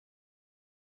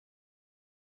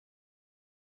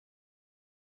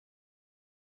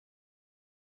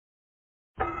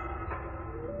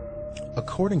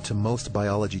According to most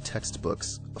biology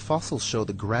textbooks, fossils show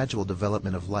the gradual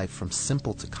development of life from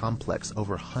simple to complex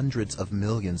over hundreds of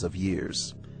millions of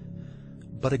years.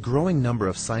 But a growing number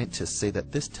of scientists say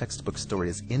that this textbook story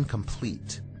is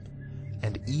incomplete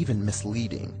and even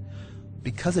misleading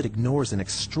because it ignores an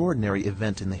extraordinary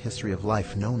event in the history of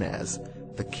life known as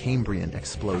the Cambrian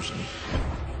explosion.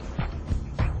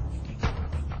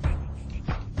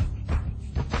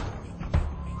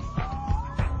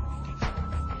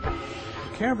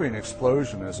 The Cambrian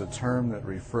explosion is a term that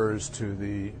refers to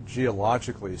the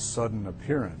geologically sudden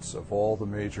appearance of all the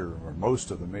major, or most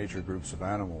of the major groups of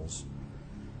animals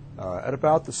at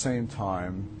about the same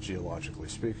time, geologically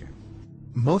speaking.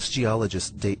 Most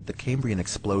geologists date the Cambrian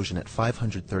explosion at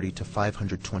 530 to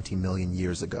 520 million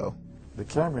years ago. The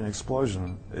Cambrian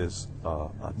explosion is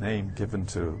a name given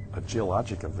to a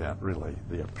geologic event, really,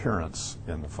 the appearance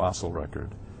in the fossil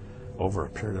record over a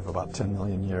period of about 10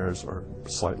 million years or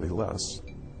slightly less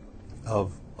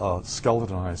of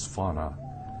skeletonized fauna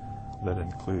that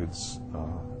includes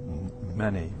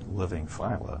many living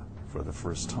phyla for the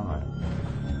first time.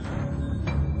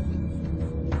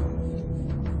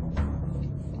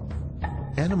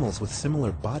 Animals with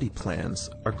similar body plans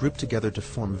are grouped together to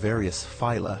form various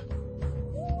phyla.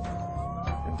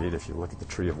 Indeed, if you look at the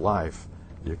tree of life,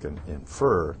 you can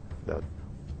infer that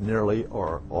nearly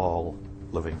or all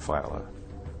living phyla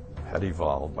had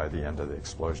evolved by the end of the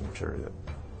explosion period.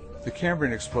 The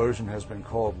Cambrian explosion has been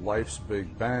called life's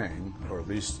Big Bang, or at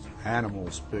least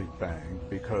animals' Big Bang,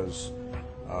 because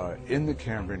in the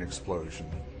Cambrian explosion,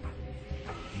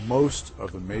 most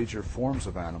of the major forms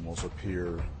of animals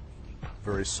appear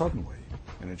very suddenly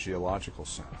in a geological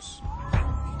sense.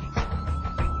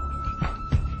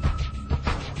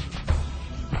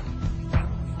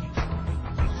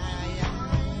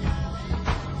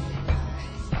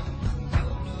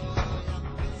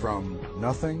 From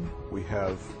nothing, we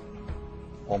have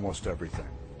almost everything,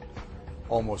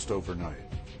 almost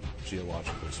overnight,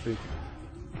 geologically speaking.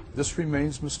 This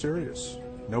remains mysterious.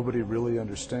 Nobody really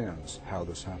understands how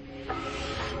this happened.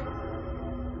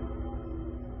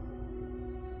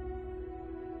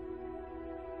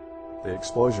 The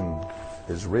explosion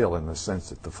is real in the sense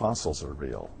that the fossils are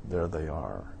real. There they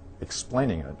are.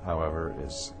 Explaining it, however,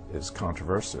 is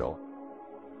controversial.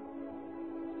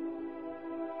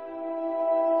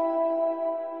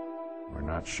 We're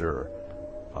not sure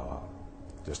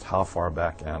just how far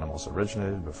back animals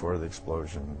originated before the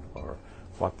explosion or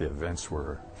what the events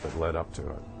were that led up to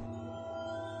it.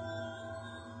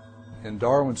 In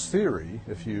Darwin's theory,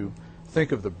 if you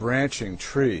think of the branching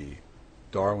tree,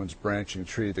 Darwin's branching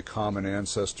tree, the common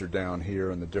ancestor down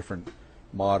here and the different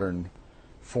modern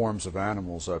forms of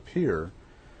animals up here,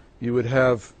 you would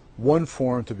have one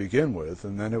form to begin with,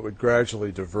 and then it would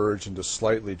gradually diverge into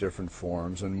slightly different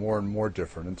forms and more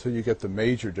different until you get the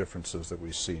major differences that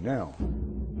we see now.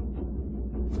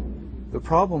 The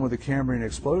problem with the Cambrian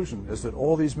explosion is that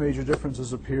all these major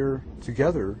differences appear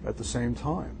together at the same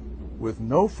time, with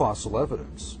no fossil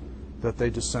evidence that they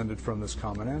descended from this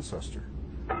common ancestor.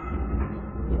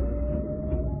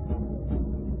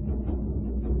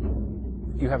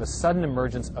 You have a sudden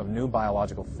emergence of new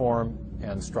biological form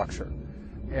and structure.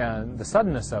 And the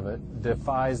suddenness of it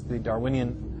defies the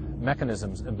Darwinian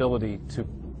mechanism's ability to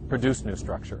produce new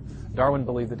structure. Darwin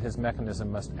believed that his mechanism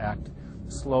must act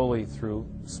slowly through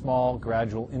small,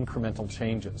 gradual, incremental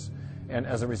changes. And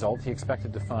as a result, he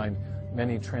expected to find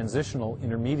many transitional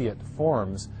intermediate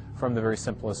forms from the very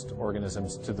simplest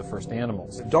organisms to the first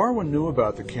animals. Darwin knew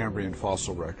about the Cambrian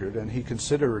fossil record, and he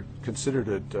considered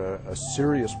it a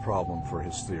serious problem for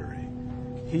his theory.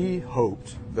 He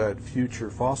hoped that future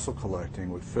fossil collecting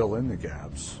would fill in the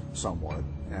gaps somewhat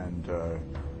and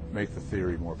make the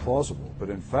theory more plausible. But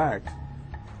in fact,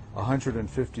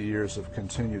 150 years of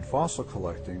continued fossil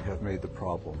collecting have made the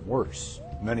problem worse.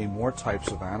 Many more types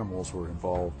of animals were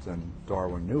involved than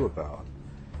Darwin knew about.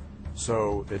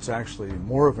 So it's actually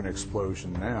more of an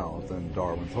explosion now than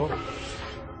Darwin thought it was.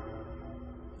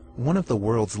 One of the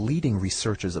world's leading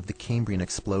researchers of the Cambrian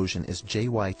explosion is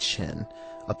J.Y. Chen,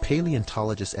 a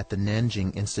paleontologist at the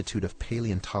Nanjing Institute of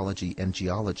Paleontology and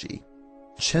Geology.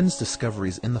 Chen's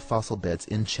discoveries in the fossil beds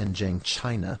in Shenzhen,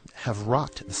 China, have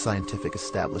rocked the scientific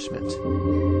establishment.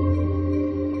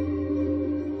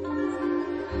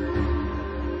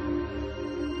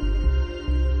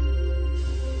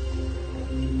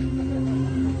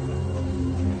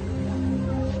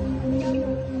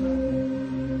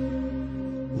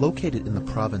 Located in the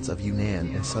province of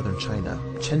Yunnan in southern China,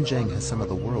 Shenzhen has some of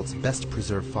the world's best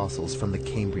preserved fossils from the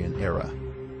Cambrian era.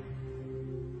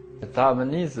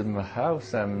 Darwinism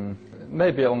has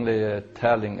maybe only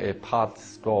telling a part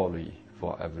story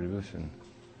for evolution.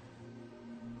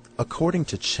 According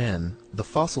to Chen, the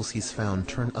fossils he's found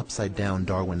turn upside down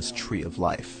Darwin's tree of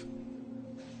life.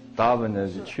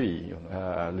 Darwin's tree,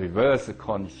 reverse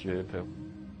concept,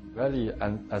 very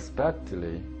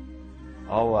unexpectedly,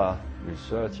 our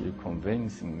research is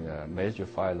convincing major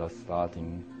phyla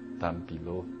starting down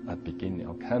below at beginning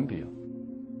of Cambria.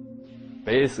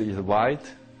 Base is wide,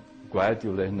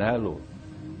 gradually narrow,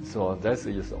 so this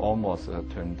is almost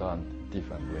turned on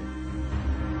different way.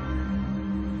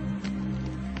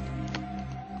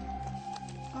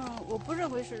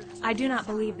 I do not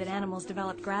believe that animals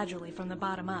developed gradually from the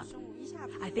bottom up.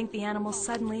 I think the animals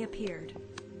suddenly appeared.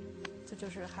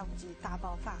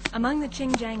 Among the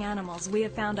Xinjiang animals, we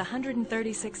have found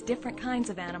 136 different kinds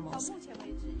of animals,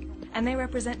 and they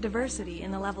represent diversity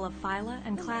in the level of phyla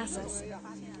and classes.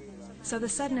 So the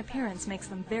sudden appearance makes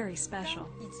them very special.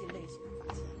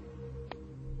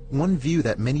 One view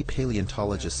that many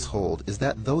paleontologists hold is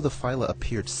that though the phyla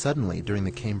appeared suddenly during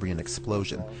the Cambrian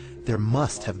explosion, there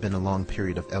must have been a long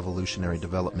period of evolutionary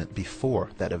development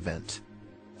before that event.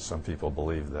 Some people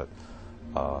believe that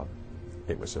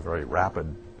it was a very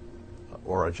rapid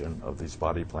origin of these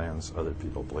body plans. Other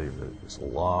people believe that it was a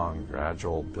long,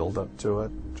 gradual build-up to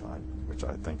it, which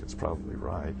I think is probably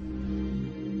right.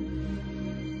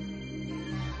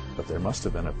 But there must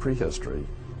have been a prehistory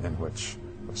in which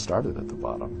it started at the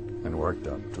bottom and worked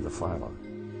up to the phyla.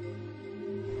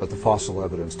 But the fossil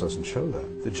evidence doesn't show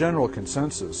that. The general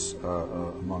consensus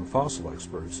among fossil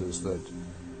experts is that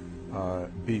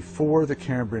before the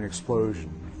Cambrian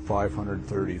explosion,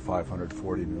 530,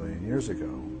 540 million years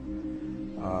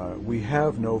ago, we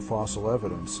have no fossil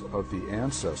evidence of the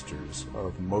ancestors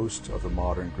of most of the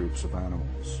modern groups of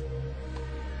animals.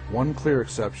 One clear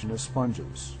exception is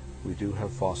sponges. We do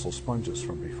have fossil sponges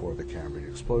from before the Cambrian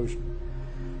explosion.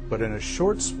 But in a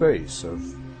short space of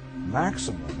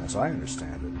maximum, as I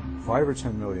understand it, 5 or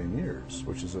 10 million years,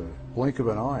 which is a blink of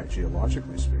an eye,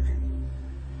 geologically speaking,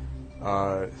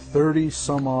 30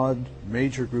 some odd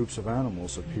major groups of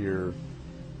animals appear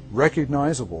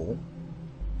recognizable,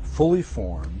 fully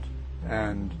formed,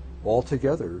 and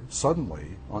altogether suddenly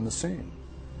on the scene.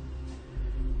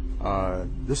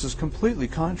 This is completely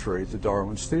contrary to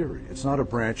Darwin's theory. It's not a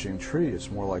branching tree, it's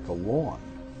more like a lawn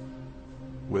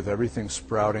with everything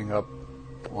sprouting up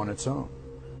on its own.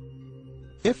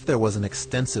 If there was an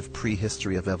extensive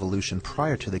prehistory of evolution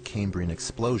prior to the Cambrian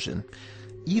explosion,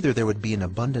 either there would be an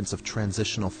abundance of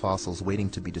transitional fossils waiting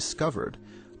to be discovered,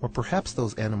 or perhaps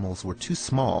those animals were too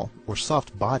small or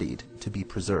soft-bodied to be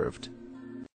preserved.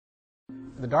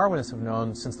 The Darwinists have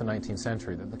known since the 19th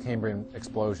century that the Cambrian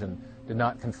explosion did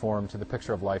not conform to the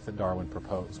picture of life that Darwin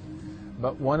proposed.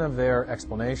 But one of their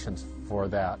explanations for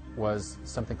that was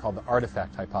something called the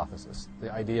artifact hypothesis,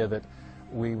 the idea that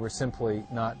we were simply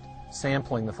not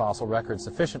sampling the fossil record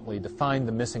sufficiently to find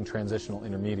the missing transitional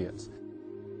intermediates.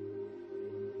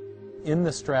 In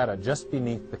the strata just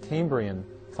beneath the Cambrian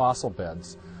fossil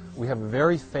beds, we have a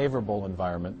very favorable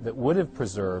environment that would have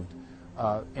preserved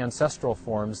ancestral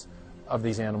forms of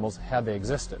these animals had they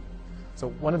existed. So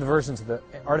one of the versions of the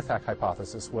artifact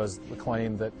hypothesis was the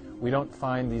claim that we don't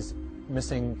find these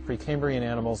missing Precambrian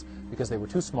animals because they were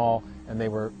too small and they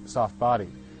were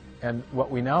soft-bodied. And what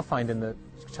we now find in the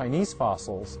Chinese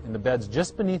fossils in the beds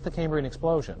just beneath the Cambrian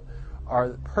explosion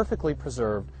are perfectly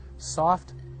preserved,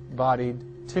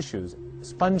 soft-bodied tissues,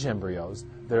 sponge embryos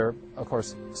that are, of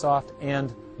course, soft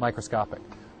and microscopic.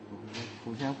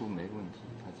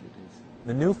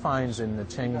 The new finds in the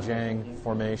Xinjiang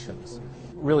formations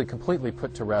really completely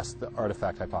put to rest the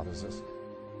artifact hypothesis.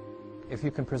 If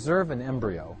you can preserve an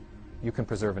embryo, you can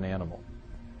preserve an animal.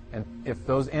 And if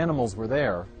those animals were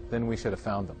there, then we should have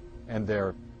found them. And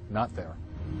they're not there.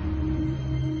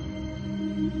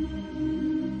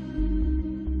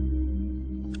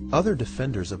 Other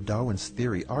defenders of Darwin's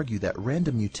theory argue that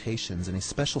random mutations in a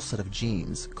special set of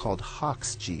genes, called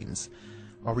Hox genes,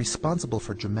 are responsible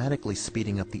for dramatically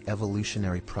speeding up the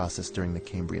evolutionary process during the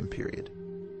Cambrian period.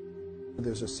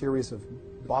 There's a series of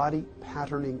body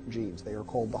patterning genes. They are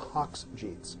called the Hox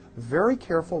genes. Very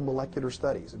careful molecular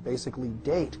studies basically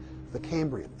date the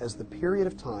Cambrian as the period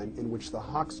of time in which the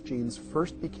Hox genes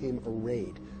first became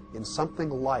arrayed in something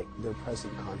like their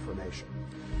present conformation.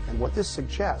 And what this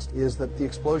suggests is that the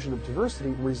explosion of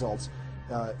diversity results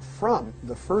from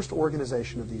the first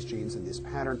organization of these genes in this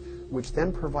pattern, which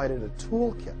then provided a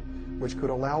toolkit which could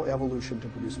allow evolution to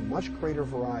produce much greater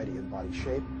variety in body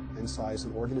shape and size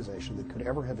and organization than could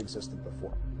ever have existed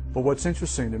before. But what's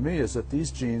interesting to me is that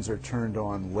these genes are turned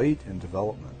on late in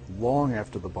development, long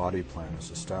after the body plan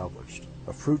is established.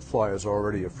 A fruit fly is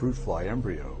already a fruit fly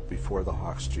embryo before the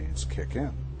Hox genes kick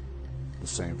in. The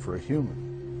same for a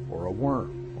human, or a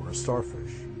worm, or a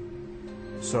starfish.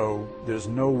 So there's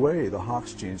no way the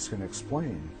Hox genes can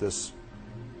explain this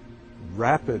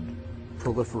rapid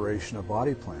proliferation of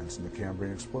body plans in the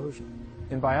Cambrian explosion.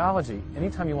 In biology,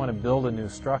 anytime you want to build a new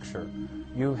structure,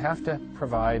 you have to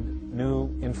provide new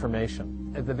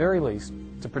information. At the very least,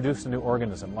 to produce a new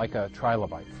organism, like a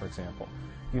trilobite, for example,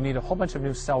 you need a whole bunch of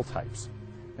new cell types.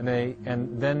 And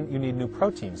then you need new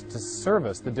proteins to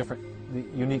service the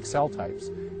unique cell types.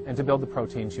 And to build the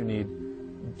proteins, you need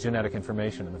genetic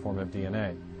information in the form of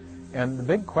DNA. And the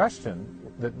big question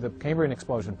that the Cambrian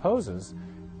explosion poses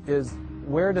is,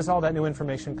 where does all that new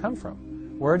information come from?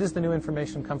 Where does the new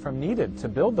information come from needed to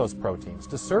build those proteins,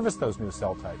 to service those new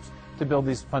cell types, to build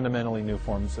these fundamentally new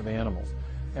forms of animals?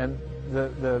 And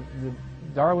the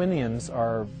Darwinians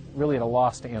are really at a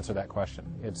loss to answer that question.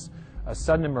 It's a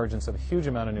sudden emergence of a huge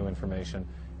amount of new information,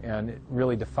 and it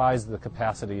really defies the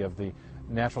capacity of the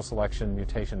natural selection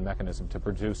mutation mechanism to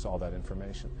produce all that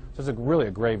information. So it's really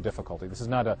a grave difficulty. This is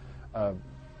not a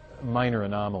minor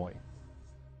anomaly.